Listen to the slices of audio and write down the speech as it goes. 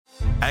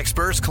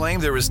Experts claim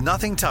there is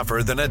nothing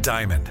tougher than a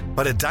diamond.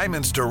 But at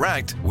Diamonds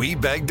Direct, we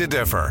beg to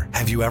differ.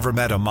 Have you ever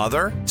met a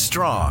mother?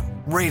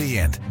 Strong,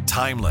 radiant,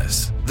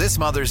 timeless. This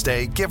Mother's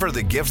Day, give her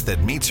the gift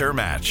that meets her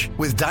match.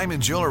 With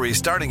diamond jewelry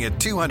starting at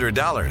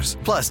 $200.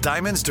 Plus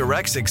Diamonds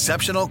Direct's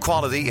exceptional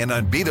quality and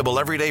unbeatable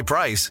everyday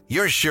price,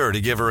 you're sure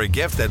to give her a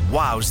gift that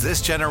wows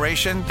this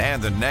generation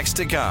and the next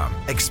to come.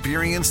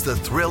 Experience the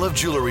thrill of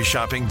jewelry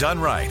shopping done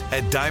right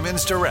at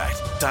Diamonds Direct.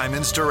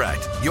 Diamonds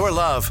Direct. Your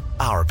love,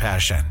 our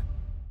passion.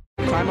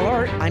 Crime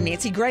Alert, I'm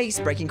Nancy Grace.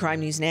 Breaking crime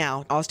news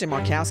now. Austin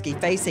Markowski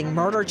facing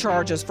murder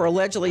charges for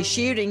allegedly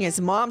shooting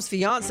his mom's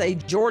fiance,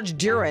 George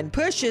Duran,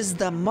 pushes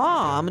the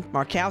mom.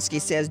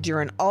 Markowski says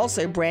Duran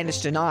also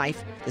brandished a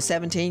knife. The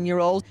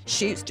 17-year-old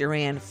shoots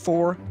Duran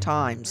 4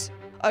 times.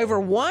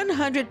 Over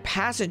 100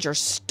 passengers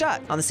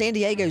stuck on the San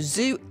Diego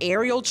Zoo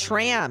aerial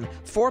tram.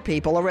 4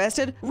 people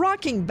arrested,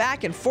 rocking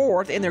back and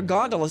forth in their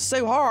gondola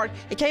so hard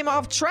it came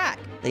off track.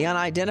 The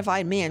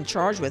unidentified man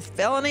charged with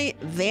felony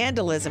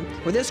vandalism.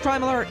 With this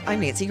Crime Alert,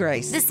 I'm Nancy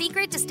Grace. The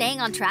secret to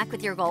staying on track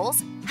with your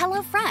goals?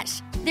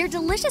 HelloFresh. Their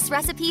delicious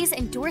recipes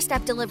and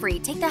doorstep delivery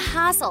take the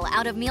hassle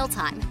out of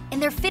mealtime,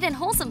 and their fit and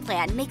wholesome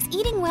plan makes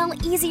eating well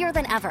easier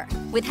than ever.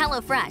 With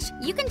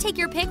HelloFresh, you can take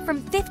your pick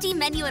from 50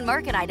 menu and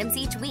market items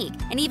each week,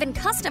 and even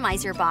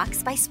customize your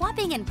box by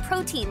swapping in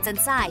proteins and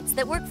sides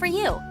that work for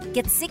you.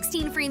 Get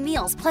 16 free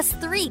meals plus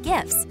 3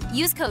 gifts.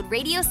 Use code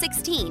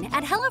Radio16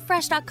 at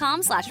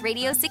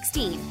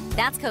HelloFresh.com/Radio16.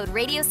 That's code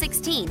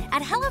Radio16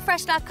 at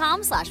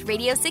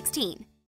HelloFresh.com/Radio16.